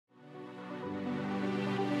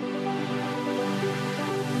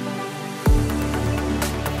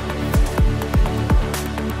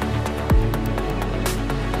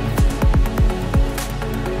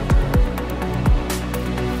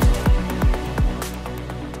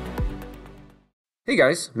Hey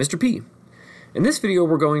guys, Mr. P. In this video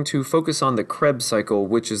we're going to focus on the Krebs cycle,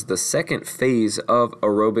 which is the second phase of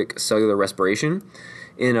aerobic cellular respiration.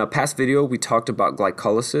 In a past video we talked about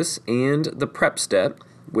glycolysis and the prep step,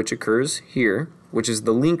 which occurs here, which is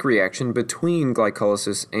the link reaction between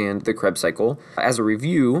glycolysis and the Krebs cycle. As a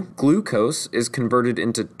review, glucose is converted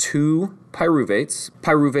into two pyruvates,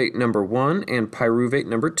 pyruvate number 1 and pyruvate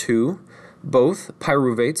number 2. Both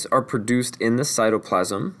pyruvates are produced in the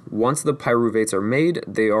cytoplasm. Once the pyruvates are made,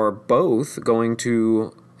 they are both going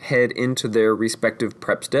to head into their respective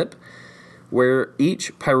prep step, where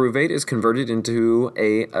each pyruvate is converted into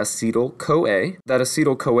a acetyl-CoA. That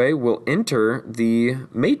acetyl-CoA will enter the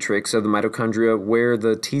matrix of the mitochondria where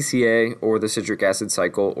the TCA or the citric acid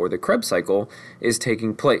cycle or the Krebs cycle is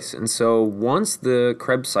taking place. And so once the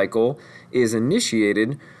Krebs cycle is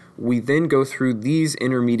initiated, we then go through these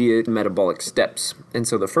intermediate metabolic steps. And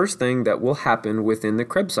so the first thing that will happen within the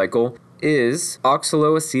Krebs cycle is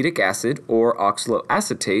oxaloacetic acid or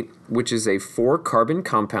oxaloacetate, which is a 4-carbon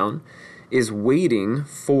compound, is waiting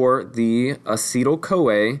for the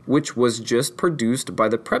acetyl-CoA, which was just produced by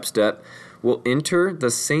the prep step, will enter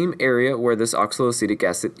the same area where this oxaloacetic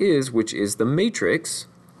acid is, which is the matrix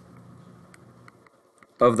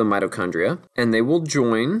of the mitochondria, and they will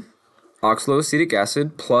join. Oxaloacetic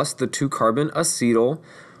acid plus the 2-carbon acetyl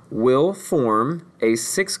will form a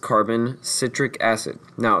 6-carbon citric acid.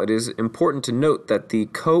 Now, it is important to note that the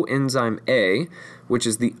coenzyme A, which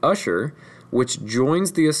is the usher, which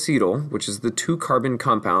joins the acetyl, which is the 2-carbon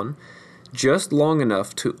compound, just long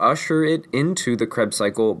enough to usher it into the Krebs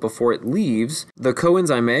cycle before it leaves. The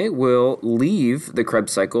coenzyme A will leave the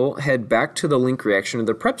Krebs cycle, head back to the link reaction of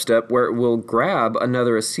the prep step, where it will grab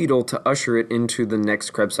another acetyl to usher it into the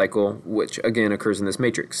next Krebs cycle, which again occurs in this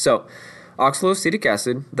matrix. So, oxaloacetic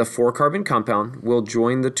acid, the 4-carbon compound, will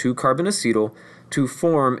join the 2-carbon acetyl to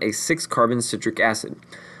form a 6-carbon citric acid.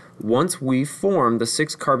 Once we form the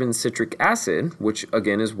 6-carbon citric acid, which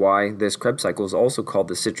again is why this Krebs cycle is also called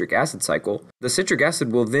the citric acid cycle, the citric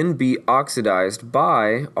acid will then be oxidized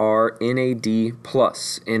by our NAD+.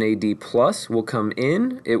 NAD+ will come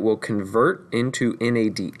in, it will convert into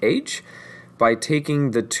NADH by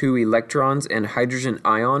taking the 2 electrons and hydrogen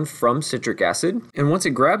ion from citric acid. And once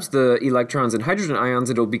it grabs the electrons and hydrogen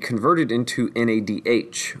ions, it will be converted into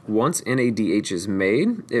NADH. Once NADH is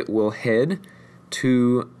made, it will head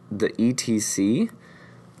to the ETC.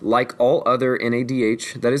 Like all other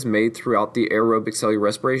NADH that is made throughout the aerobic cellular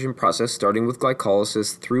respiration process, starting with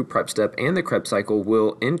glycolysis through prep step and the Krebs cycle,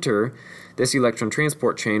 will enter this electron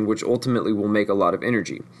transport chain, which ultimately will make a lot of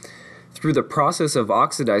energy. Through the process of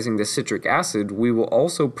oxidizing the citric acid, we will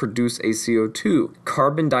also produce a CO2.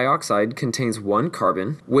 Carbon dioxide contains 1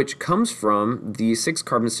 carbon, which comes from the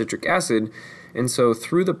 6-carbon citric acid. And so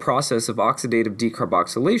through the process of oxidative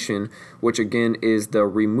decarboxylation, which again is the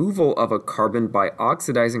removal of a carbon by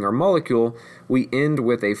oxidizing our molecule, we end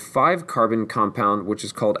with a 5-carbon compound, which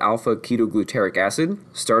is called alpha-ketogluteric acid.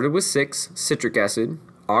 Started with 6, citric acid,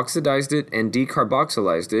 oxidized it and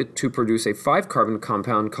decarboxylized it to produce a 5-carbon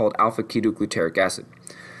compound called alpha-ketogluteric acid.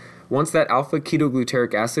 Once that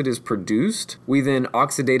alpha-ketogluteric acid is produced, we then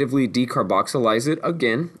oxidatively decarboxylize it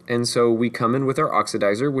again, and so we come in with our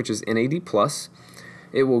oxidizer, which is NAD+.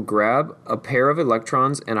 It will grab a pair of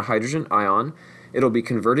electrons and a hydrogen ion. It'll be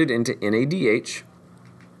converted into NADH,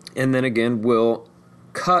 and then again we'll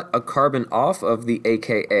cut a carbon off of the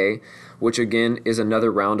AKA, which again is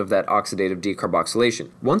another round of that oxidative decarboxylation.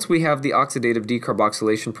 Once we have the oxidative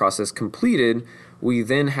decarboxylation process completed, we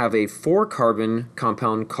then have a 4-carbon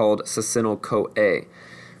compound called succinyl-CoA.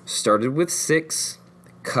 Started with 6,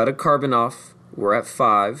 cut a carbon off, we're at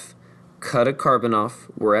 5, cut a carbon off,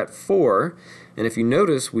 we're at 4, and if you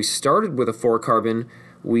notice, we started with a 4-carbon,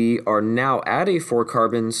 we are now at a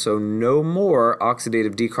 4-carbon, so no more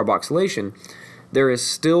oxidative decarboxylation. There is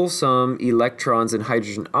still some electrons and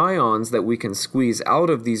hydrogen ions that we can squeeze out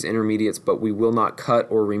of these intermediates, but we will not cut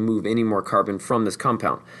or remove any more carbon from this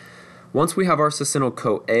compound. Once we have our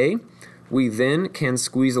succinyl-CoA, we then can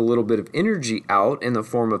squeeze a little bit of energy out in the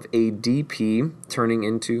form of ADP turning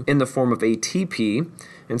into in the form of ATP.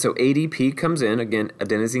 And so ADP comes in, again,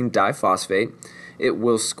 adenosine diphosphate. It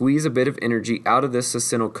will squeeze a bit of energy out of this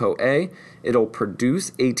succinyl-CoA. It'll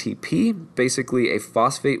produce ATP. Basically, a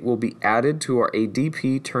phosphate will be added to our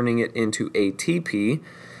ADP, turning it into ATP.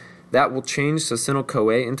 That will change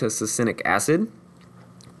succinyl-CoA into succinic acid.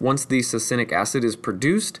 Once the succinic acid is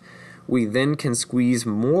produced, we then can squeeze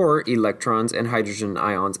more electrons and hydrogen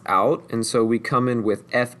ions out, and so we come in with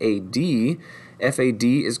FAD. FAD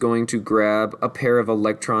is going to grab a pair of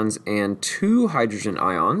electrons and 2 hydrogen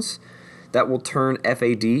ions. That will turn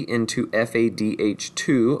FAD into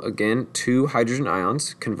FADH2, again, 2 hydrogen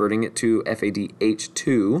ions, converting it to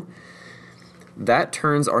FADH2. That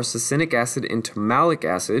turns our succinic acid into malic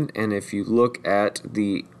acid, and if you look at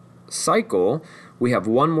the cycle, we have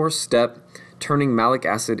one more step, turning malic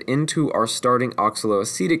acid into our starting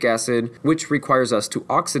oxaloacetic acid, which requires us to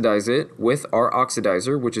oxidize it with our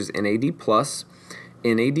oxidizer, which is NAD+.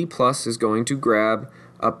 NAD+ is going to grab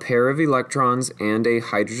a pair of electrons and a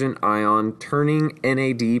hydrogen ion, turning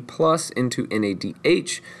NAD+ into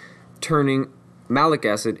NADH, turning malic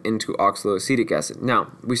acid into oxaloacetic acid.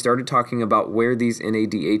 Now, we started talking about where these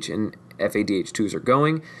NADH and FADH2s are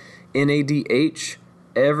going. NADH,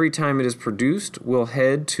 every time it is produced, will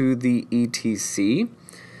head to the ETC.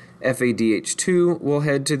 FADH2 will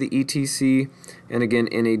head to the ETC, and again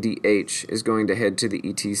NADH is going to head to the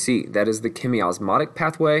ETC. That is the chemiosmotic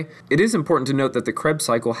pathway. It is important to note that the Krebs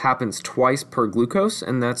cycle happens twice per glucose,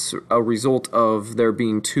 and that's a result of there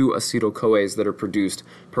being 2 acetyl-CoAs that are produced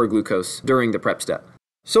per glucose during the prep step.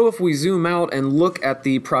 So if we zoom out and look at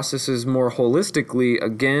the processes more holistically,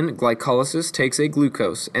 again, glycolysis takes a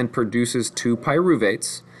glucose and produces 2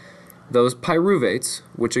 pyruvates. Those pyruvates,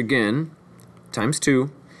 which again, times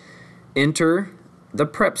 2, enter the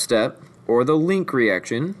prep step or the link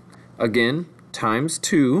reaction, again, times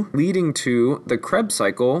 2, leading to the Krebs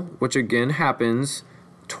cycle, which again happens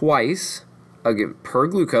twice, again, per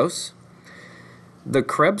glucose. The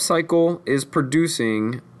Krebs cycle is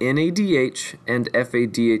producing NADH and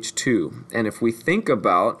FADH2, and if we think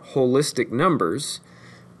about holistic numbers,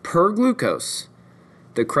 per glucose,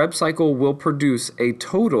 the Krebs cycle will produce a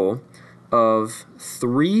total of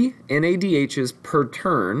 3 NADHs per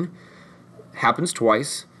turn, happens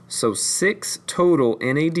twice, so 6 total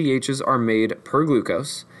NADHs are made per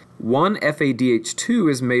glucose. 1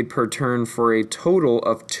 FADH2 is made per turn for a total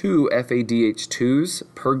of 2 FADH2s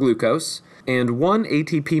per glucose, and 1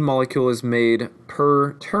 ATP molecule is made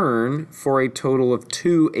per turn for a total of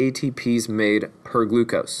 2 ATPs made per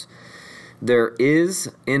glucose. There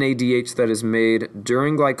is NADH that is made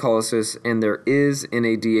during glycolysis, and there is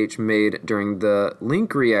NADH made during the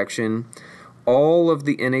link reaction. All of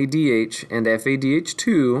the NADH and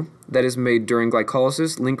FADH2 that is made during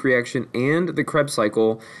glycolysis, link reaction, and the Krebs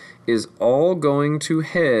cycle is all going to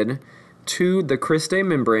head to the cristae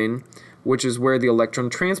membrane, which is where the electron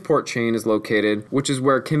transport chain is located, which is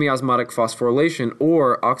where chemiosmotic phosphorylation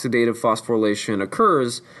or oxidative phosphorylation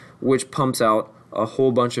occurs, which pumps out a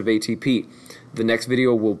whole bunch of ATP. The next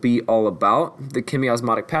video will be all about the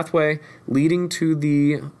chemiosmotic pathway leading to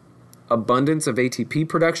the abundance of ATP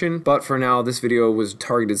production, but for now this video was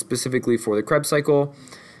targeted specifically for the Krebs cycle.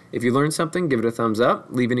 If you learned something, give it a thumbs up,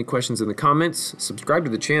 leave any questions in the comments, subscribe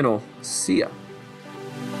to the channel. See ya.